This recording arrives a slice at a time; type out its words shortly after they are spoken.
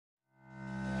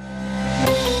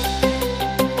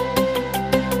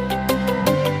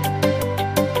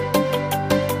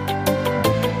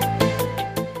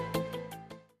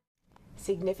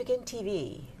Significant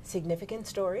TV, significant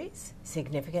stories,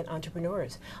 significant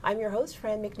entrepreneurs. I'm your host,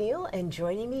 Fran McNeil, and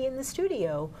joining me in the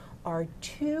studio are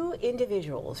two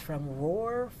individuals from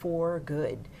Roar for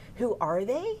Good. Who are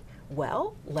they?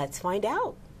 Well, let's find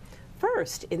out.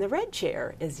 First, in the red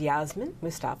chair is Yasmine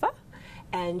Mustafa,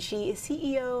 and she is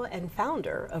CEO and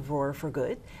founder of Roar for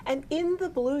Good. And in the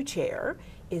blue chair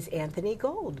is Anthony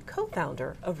Gold,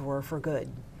 co-founder of Roar for Good.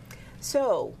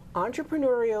 So,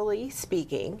 entrepreneurially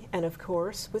speaking, and of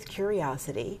course with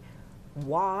curiosity,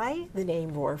 why the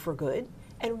name Roar for Good,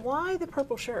 and why the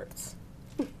purple shirts?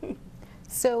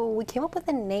 So we came up with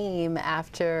the name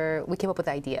after we came up with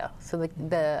the idea. So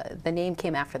the name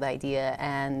came after the idea,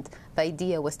 and the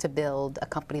idea was to build a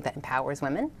company that empowers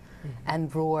women.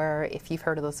 And Roar, if you've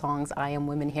heard of the songs I Am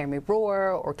Woman, Hear Me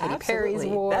Roar, or Katy Perry's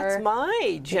Roar. That's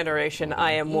my generation,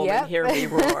 I Am Woman, Hear Me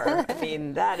Roar. I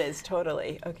mean, that is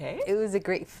totally, okay. It was a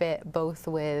great fit, both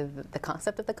with the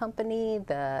concept of the company,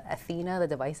 the Athena, the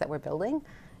device that we're building,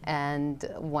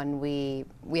 and when we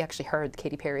actually heard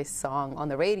Katy Perry's song on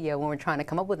the radio when we were trying to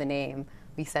come up with a name,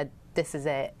 we said, this is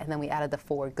it, and then we added the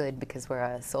for good because we're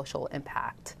a social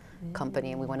impact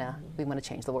company and we want to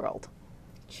change the world.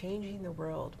 Changing the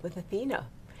world with Athena.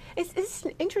 It's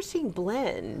an interesting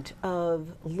blend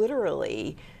of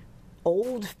literally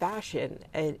old-fashioned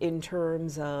in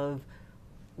terms of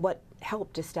what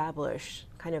helped establish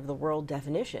kind of the world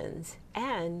definitions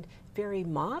and very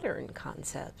modern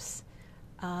concepts.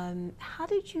 How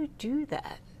did you do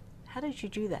that? How did you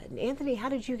do that? And Anthony, how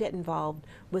did you get involved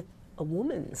with a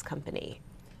woman's company,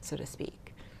 so to speak?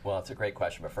 Well, it's a great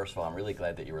question, but first of all, I'm really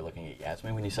glad that you were looking at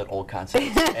Yasmine when you said old concepts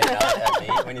and not at me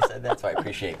when you said that, so I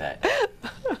appreciate that.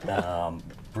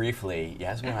 Briefly,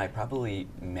 Yasmine and I probably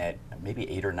met maybe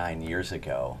 8 or 9 years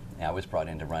ago. I was brought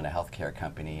in to run a healthcare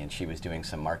company, and she was doing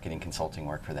some marketing consulting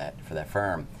work for that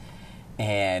firm.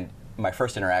 And my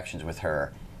first interactions with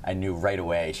her, I knew right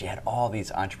away she had all these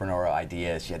entrepreneurial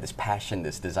ideas. She had this passion,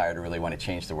 this desire to really want to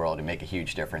change the world and make a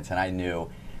huge difference, and I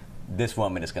knew this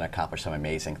woman is going to accomplish some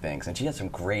amazing things. And she had some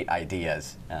great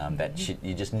ideas that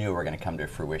you just knew were going to come to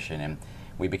fruition. And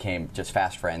we became just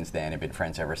fast friends then and been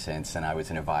friends ever since. And I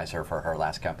was an advisor for her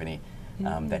last company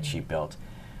that she built.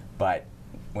 But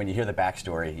when you hear the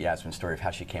backstory, Yasmine's story of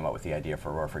how she came up with the idea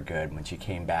for Roar for Good, when she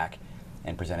came back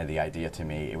and presented the idea to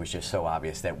me, it was just so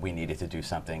obvious that we needed to do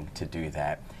something to do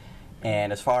that.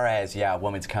 And as far as, a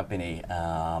woman's company,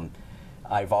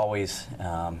 I've always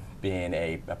been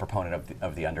a proponent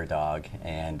of the underdog,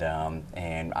 and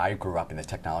I grew up in the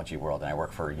technology world, and I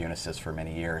worked for Unisys for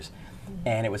many years,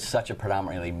 and it was such a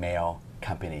predominantly male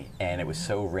company, and it was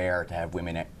so rare to have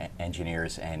women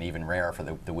engineers, and even rarer for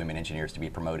the women engineers to be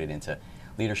promoted into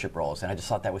leadership roles, and I just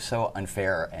thought that was so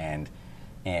unfair, and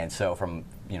so from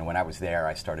when I was there,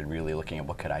 I started really looking at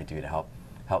what could I do to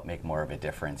help make more of a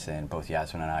difference. And both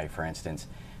Yasmine and I, for instance,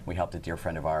 we helped a dear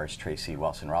friend of ours, Tracy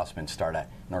Wilson-Rossman, start an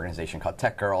organization called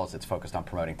Tech Girls that's focused on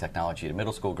promoting technology to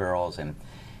middle school girls. And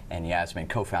Yasmine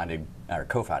co-founded,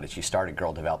 she started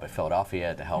Girl Develop at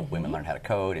Philadelphia to help women learn how to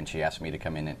code, and she asked me to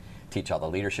come in and teach all the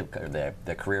leadership,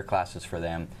 the career classes for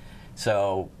them.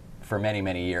 So for many,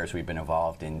 many years, we've been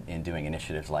involved in doing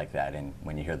initiatives like that. And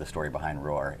when you hear the story behind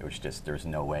Roar, it was just, there's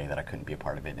no way that I couldn't be a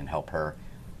part of it and help her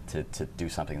to do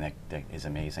something that is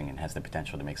amazing and has the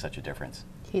potential to make such a difference.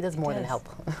 He does more than help.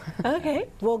 Okay,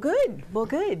 well good, well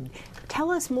good.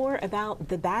 Tell us more about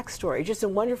the backstory. Just a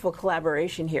wonderful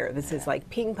collaboration here. This is like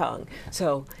ping pong.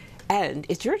 So, and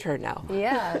it's your turn now.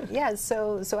 Yeah.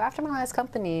 So after my last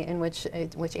company, in which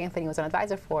Anthony was an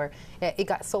advisor for, it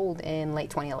got sold in late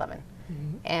 2011.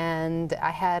 And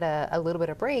I had a little bit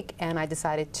of break, and I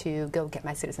decided to go get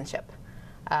my citizenship.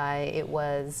 It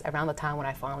was around the time when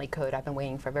I finally could. I've been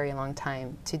waiting for a very long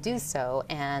time to do so.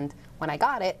 And when I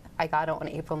got it on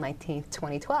April 19th,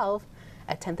 2012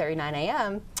 at 10:39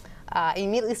 a.m. I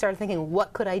immediately started thinking,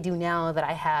 what could I do now that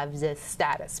I have this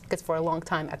status? Because for a long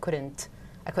time I couldn't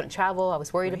travel. I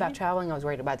was worried about traveling. I was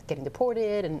worried about getting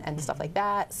deported and stuff like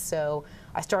that. So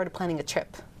I started planning a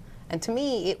trip. And to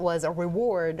me, it was a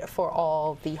reward for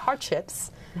all the hardships,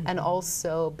 and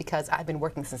also because I've been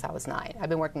working since I was 9. I've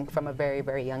been working from a very,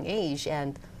 very young age.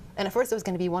 And at first it was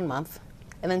going to be 1 month,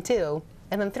 and then 2,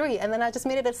 and then 3, and then I just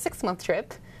made it a 6-month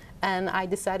trip, and I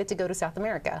decided to go to South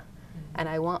America. And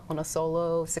I went on a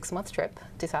solo 6-month trip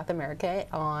to South America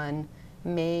on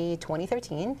May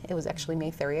 2013. It was actually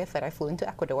May 30th that I flew into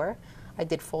Ecuador. I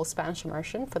did full Spanish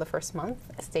immersion for the first month.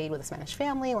 I stayed with a Spanish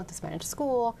family, went to Spanish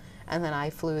school, and then I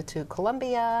flew to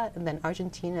Colombia, and then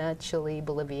Argentina, Chile,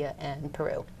 Bolivia, and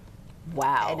Peru.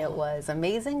 Wow. And it was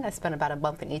amazing. I spent about a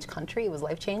month in each country. It was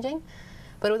life-changing.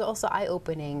 But it was also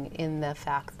eye-opening in the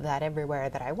fact that everywhere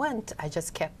that I went, I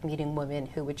just kept meeting women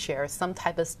who would share some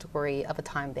type of story of a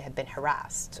time they had been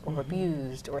harassed or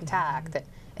abused or attacked.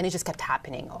 And it just kept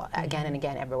happening again and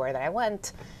again everywhere that I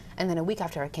went. And then a week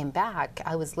after I came back,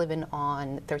 I was living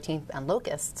on 13th and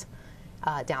Locust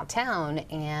downtown,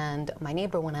 and my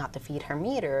neighbor went out to feed her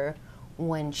meter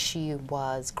when she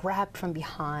was grabbed from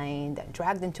behind,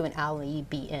 dragged into an alley,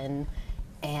 beaten,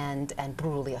 and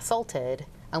brutally assaulted.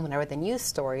 And when I read the news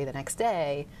story the next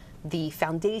day, the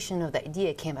foundation of the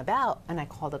idea came about, and I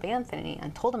called up Anthony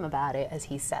and told him about it, as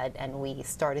he said, and we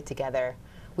started together.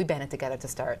 We banded together to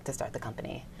start the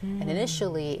company. And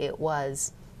initially, it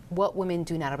was what women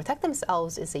do now to protect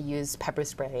themselves is they use pepper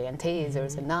spray and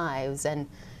tasers and knives, and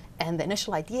the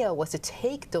initial idea was to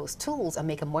take those tools and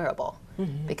make them wearable.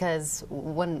 Because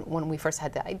when we first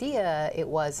had the idea, it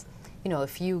was, you know,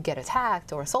 if you get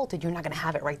attacked or assaulted, you're not going to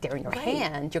have it right there in your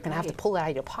hand. You're going to have to pull it out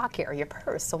of your pocket or your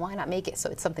purse. So why not make it so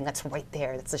it's something that's right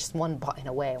there? That's just one button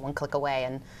away, one click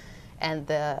away. And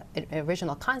the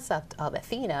original concept of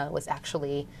Athena was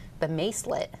actually the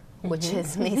macelet, which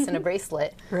is mace in a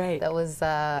bracelet. Right. That was,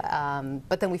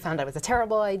 but then we found out it was a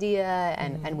terrible idea,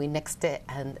 and we nixed it,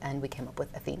 and we came up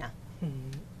with Athena.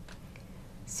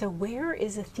 So where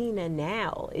is Athena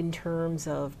now in terms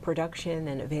of production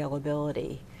and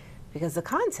availability? Because the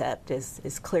concept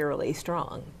is clearly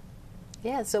strong.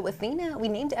 Yeah, so Athena, we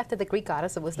named it after the Greek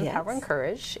goddess of wisdom, power, and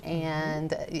courage,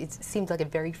 and it seemed like a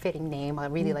very fitting name. I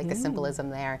really like the symbolism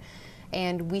there.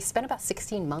 And we spent about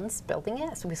 16 months building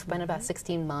it. So we spent about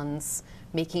 16 months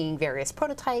making various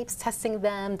prototypes, testing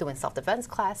them, doing self-defense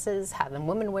classes, having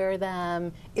women wear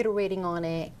them, iterating on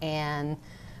it, and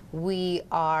we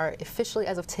are officially,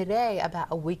 as of today, about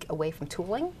a week away from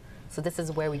tooling. So this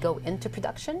is where we go into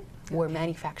production. We're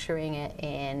manufacturing it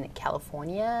in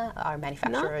California. Our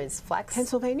manufacturer is Flex.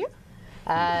 Pennsylvania?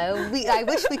 I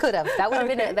wish we could have. That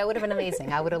would have been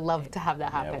amazing. I would have loved to have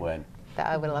that happen. Yeah, it would.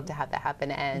 I would love to have that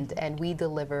happen, and we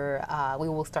deliver. We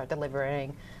will start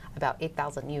delivering about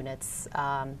 8,000 units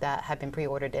that have been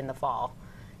pre-ordered in the fall,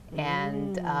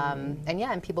 and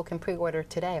people can pre-order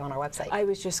today on our website. I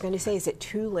was just going to say, is it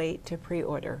too late to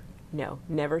pre-order? No,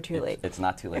 never too late. It's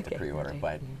not too late to pre-order,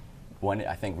 but one,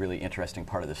 I think, really interesting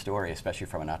part of the story, especially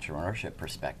from an entrepreneurship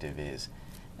perspective, is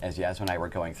as Yasmine and I were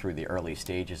going through the early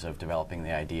stages of developing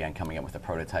the idea and coming up with a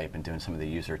prototype and doing some of the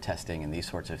user testing and these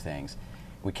sorts of things,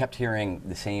 we kept hearing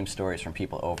the same stories from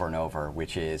people over and over,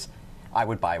 which is, I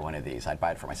would buy one of these. I'd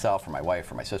buy it for myself, for my wife,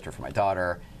 for my sister, for my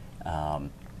daughter.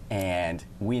 And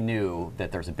we knew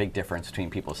that there's a big difference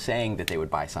between people saying that they would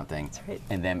buy something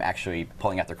and them actually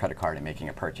pulling out their credit card and making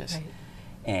a purchase. Right.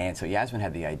 And so Yasmine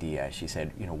had the idea. She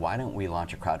said, you know, why don't we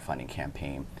launch a crowdfunding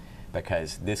campaign?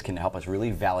 Because this can help us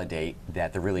really validate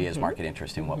that there really is market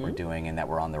interest in what we're doing and that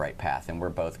we're on the right path. And we're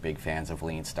both big fans of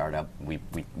Lean Startup. We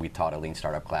taught a Lean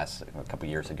Startup class a couple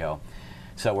years ago.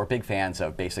 So we're big fans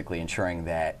of basically ensuring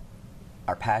that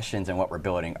our passions and what we're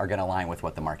building are going to align with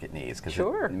what the market needs. Because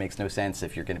it makes no sense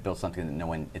if you're going to build something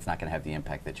that it's not going to have the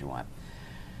impact that you want.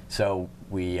 So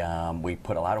we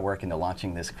put a lot of work into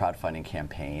launching this crowdfunding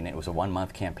campaign. It was a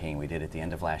 1-month campaign we did at the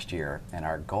end of last year. And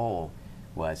our goal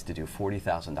was to do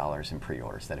 $40,000 in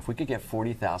pre-orders. That if we could get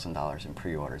 $40,000 in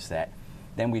pre-orders,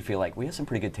 then we feel like we have some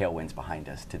pretty good tailwinds behind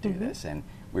us to do this. And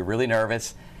we're really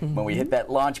nervous when we hit that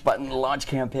launch button, launch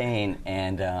campaign,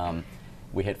 and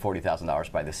we hit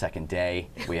 $40,000 by the second day.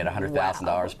 We had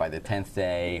 $100,000 by the 10th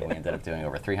day. We ended up doing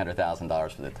over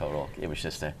 $300,000 for the total. It was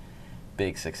just a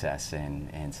big success,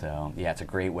 and so yeah, it's a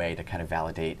great way to kind of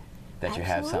validate that you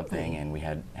have something. And we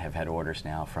have had orders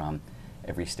now from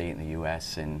every state in the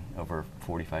U.S. and over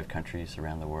 45 countries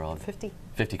around the world.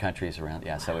 50 countries around.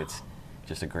 Yeah, so it's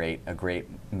just a great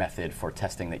method for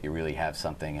testing that you really have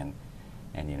something.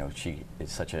 And you know, she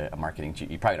is such a marketing.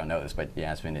 You probably don't know this, but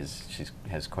Yasmine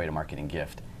has quite a marketing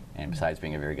gift, and besides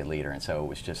being a very good leader, and so it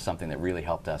was just something that really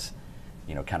helped us,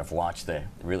 you know, kind of launch the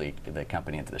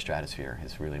company into the stratosphere.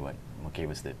 Is really what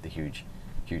gave us the huge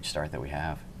start that we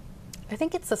have. I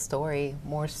think it's the story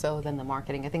more so than the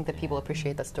marketing. I think that people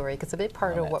appreciate the story because a big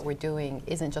part of what we're doing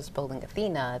isn't just building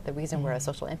Athena. The reason we're a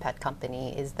social impact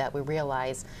company is that we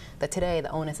realize that today the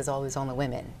onus is always on the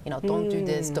women. You know, don't do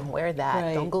this, don't wear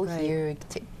that, don't go here,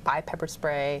 buy pepper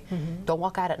spray, don't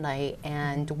walk out at night.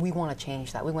 And we want to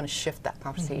change that. We want to shift that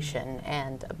conversation.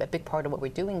 And a big part of what we're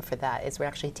doing for that is we're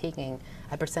actually taking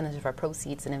a percentage of our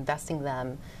proceeds and investing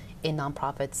them in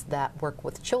nonprofits that work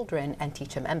with children and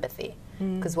teach them empathy.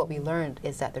 Because what we learned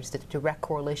is that there's a direct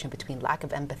correlation between lack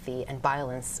of empathy and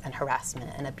violence and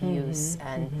harassment and abuse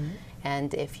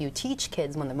And if you teach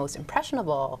kids when they're most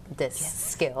impressionable this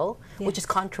skill, which is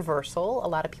controversial, a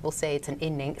lot of people say it's an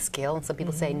innate skill, and some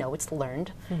people say no, it's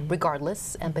learned.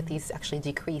 Regardless, empathy is actually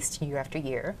decreased year after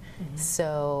year.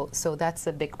 So that's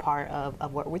a big part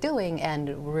of what we're doing,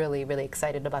 and really, really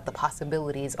excited about the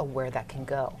possibilities of where that can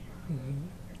go.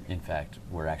 In fact,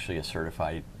 we're actually a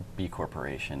certified B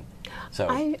Corporation. So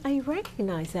I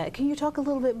recognize that. Can you talk a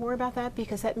little bit more about that?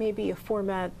 Because that may be a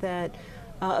format that,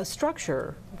 a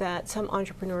structure that some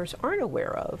entrepreneurs aren't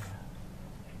aware of.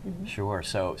 Sure.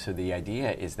 So the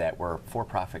idea is that we're a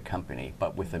for-profit company,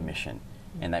 but with a mission.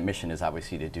 And that mission is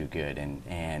obviously to do good.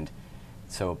 And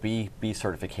so B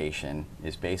certification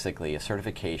is basically a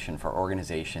certification for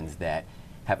organizations that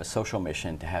have a social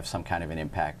mission to have some kind of an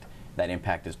impact. That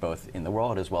impact is both in the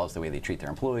world as well as the way they treat their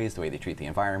employees, the way they treat the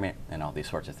environment, and all these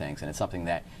sorts of things. And it's something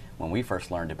that when we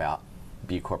first learned about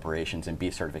B corporations and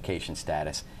B certification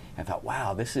status, I thought,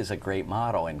 wow, this is a great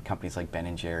model. And companies like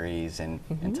Ben & Jerry's and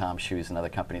Tom's Shoes and other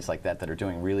companies like that are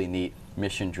doing really neat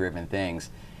mission-driven things.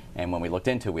 And when we looked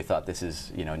into it, we thought this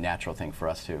is a natural thing for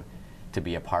us to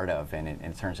be a part of. And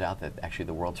it turns out that actually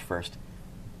the world's first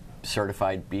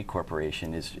certified B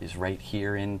corporation is right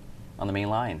here on the main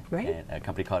line, right. A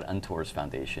company called Untours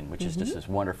Foundation, which is just this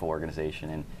wonderful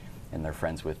organization, and they're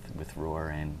friends with Roar,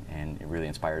 and it really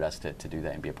inspired us to do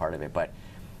that and be a part of it. But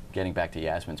getting back to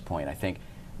Yasmine's point, I think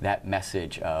that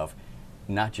message of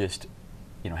not just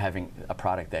having a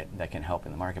product that can help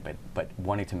in the market, but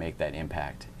wanting to make that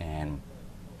impact, and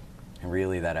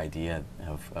really that idea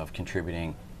of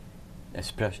contributing,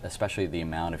 especially the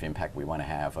amount of impact we want to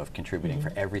have, of contributing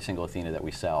for every single Athena that we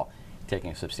sell,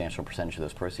 taking a substantial percentage of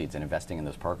those proceeds and investing in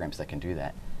those programs that can do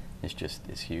that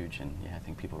is huge. And yeah, I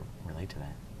think people relate to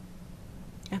that.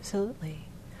 Absolutely.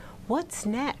 What's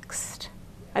next?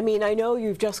 I mean, I know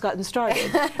you've just gotten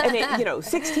started, and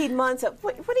 16 months.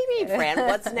 What do you mean, Fran?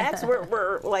 What's next?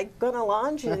 We're like going to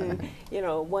launch in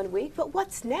 1 week, but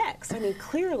what's next? I mean,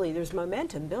 clearly there's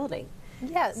momentum building.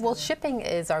 Yeah, well, shipping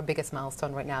is our biggest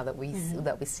milestone right now that we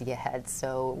see ahead.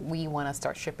 So we want to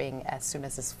start shipping as soon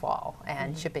as this fall,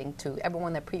 and shipping to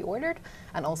everyone that pre-ordered,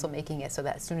 and also making it so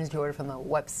that as soon as you order from the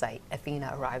website,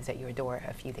 Athena arrives at your door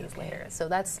a few days later. So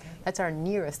that's our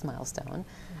nearest milestone.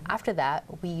 After that,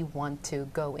 we want to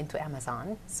go into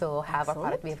Amazon. So have our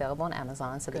product be available on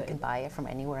Amazon so that you can buy it from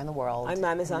anywhere in the world. I'm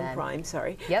Amazon Prime,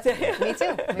 sorry. Yep, me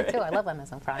too. Me too. I love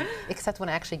Amazon Prime, except when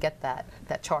I actually get that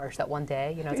charge that one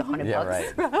day. It's $100. Right.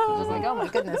 Just like, oh my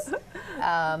goodness.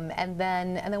 And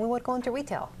then we want to go into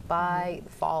retail. By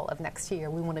fall of next year,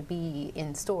 we want to be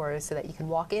in stores so that you can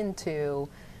walk into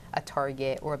a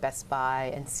Target or a Best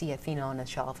Buy and see Athena on the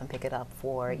shelf and pick it up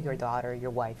for your daughter,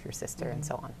 your wife, your sister, and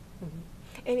so on.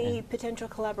 Any potential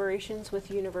collaborations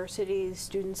with universities,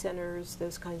 student centers,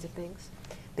 those kinds of things?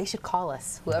 They should call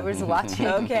us, whoever's watching.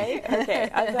 Okay.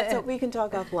 We can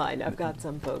talk offline. I've got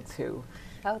some folks who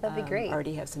that'd be great.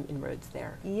 Already have some inroads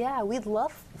there. Yeah, we'd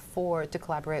love to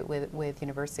collaborate with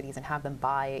universities and have them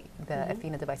buy the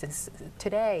Athena devices.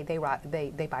 Today,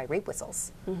 they buy rape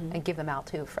whistles and give them out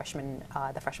to the freshman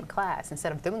class,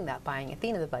 instead of doing that, buying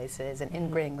Athena devices and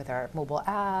integrating with our mobile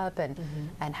app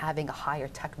and having a higher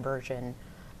tech version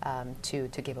to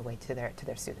give away to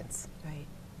their students. Right.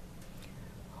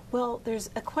 Well, there's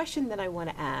a question that I want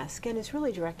to ask, and it's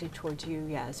really directed towards you,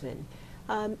 Yasmine.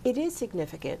 It is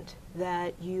significant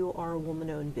that you are a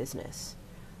woman-owned business.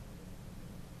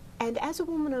 And as a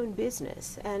woman-owned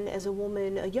business, and as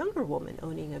a younger woman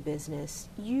owning a business,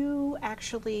 you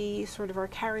actually sort of are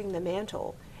carrying the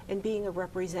mantle and being a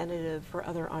representative for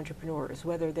other entrepreneurs,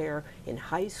 whether they're in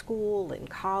high school, in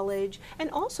college, and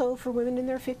also for women in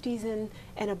their 50s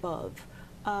and above.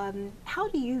 How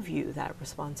do you view that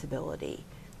responsibility?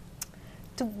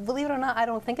 Believe it or not, I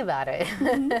don't think about it.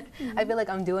 I feel like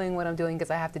I'm doing what I'm doing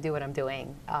because I have to do what I'm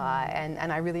doing,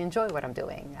 and I really enjoy what I'm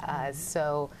doing.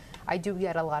 So I do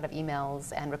get a lot of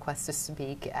emails and requests to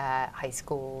speak at high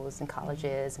schools and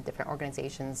colleges and different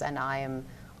organizations, and I am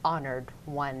honored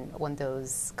when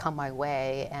those come my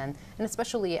way, and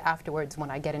especially afterwards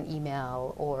when I get an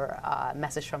email or a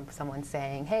message from someone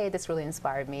saying, "Hey, this really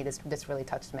inspired me. This really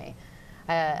touched me."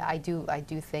 I do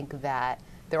think that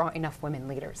there aren't enough women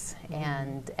leaders,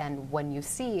 and when you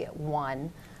see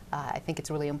one, I think it's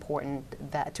really important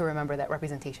to remember that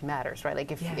representation matters, right?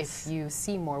 Like if you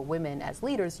see more women as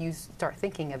leaders, you start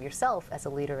thinking of yourself as a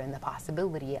leader and the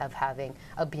possibility of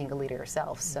being a leader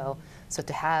yourself. So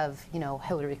to have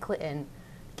Hillary Clinton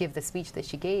give the speech that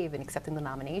she gave and accepting the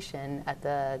nomination at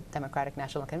the Democratic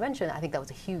National Convention, I think that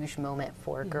was a huge moment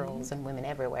for girls and women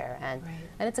everywhere, and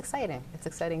it's exciting. It's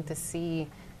exciting to see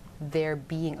there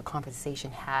being a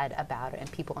conversation had about it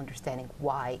and people understanding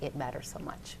why it matters so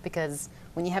much. Because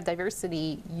when you have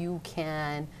diversity, you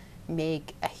can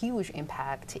make a huge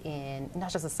impact in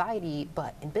not just society,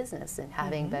 but in business, and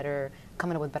having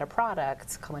coming up with better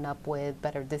products, coming up with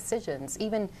better decisions.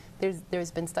 Even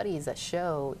there's been studies that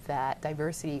show that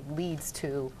diversity leads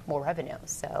to more revenue.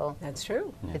 So that's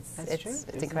true. Yeah. It's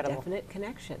incredible. A definite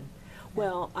connection.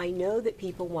 Well, I know that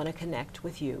people want to connect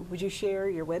with you. Would you share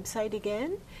your website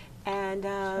again and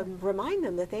remind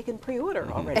them that they can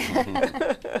pre-order already?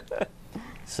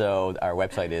 So our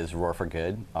website is Roar for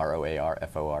Good,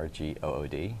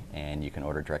 ROARFORGOOD, and you can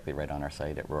order directly right on our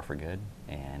site at Roar for Good.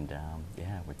 And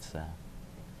yeah,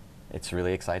 it's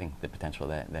really exciting, the potential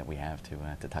that we have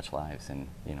to touch lives. And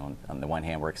you know, on the one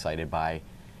hand, we're excited by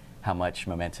how much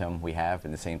momentum we have,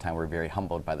 and at the same time, we're very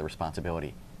humbled by the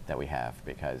responsibility that we have,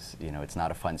 because you know, it's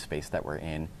not a fun space that we're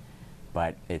in,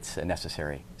 but it's a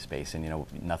necessary space. And you know,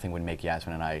 nothing would make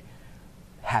Yasmine and I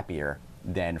happier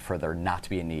than for there not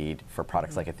to be a need for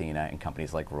products like Athena and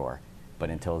companies like Roar. But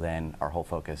until then, our whole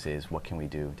focus is what can we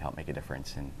do to help make a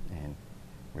difference and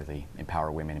really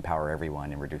empower women, empower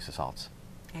everyone, and reduce assaults.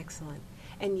 Excellent.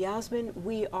 And Yasmine,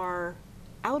 we are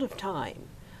out of time,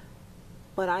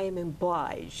 but I am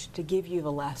obliged to give you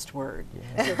the last word.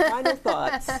 Yeah. Your final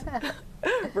thoughts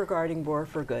regarding Roar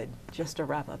for Good, just to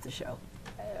wrap up the show.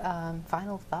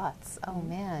 Final thoughts. Oh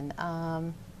man.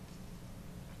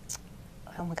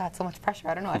 Oh my God, so much pressure.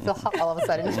 I don't know. I feel hot all of a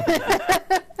sudden.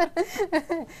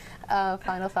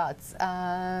 Final thoughts.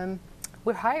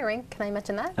 We're hiring. Can I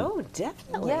mention that? Oh,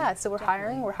 definitely. Yeah, so we're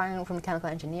hiring. We're hiring for a mechanical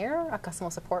engineer, a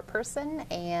customer support person,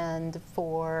 and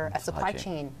for a supply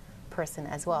chain person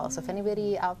as well. So if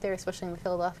anybody out there, especially in the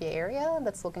Philadelphia area,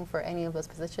 that's looking for any of those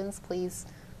positions, please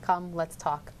come. Let's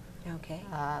talk. Okay.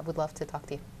 Would love to talk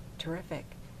to you. Terrific.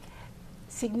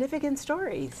 Significant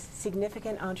stories,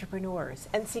 significant entrepreneurs,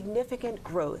 and significant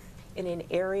growth in an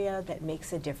area that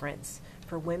makes a difference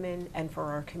for women and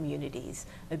for our communities.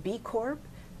 A B Corp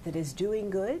that is doing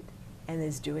good and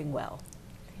is doing well.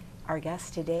 Our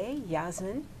guests today,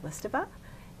 Yasmine Mustafa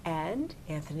and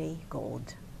Anthony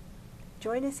Gold.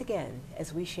 Join us again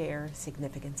as we share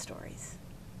significant stories.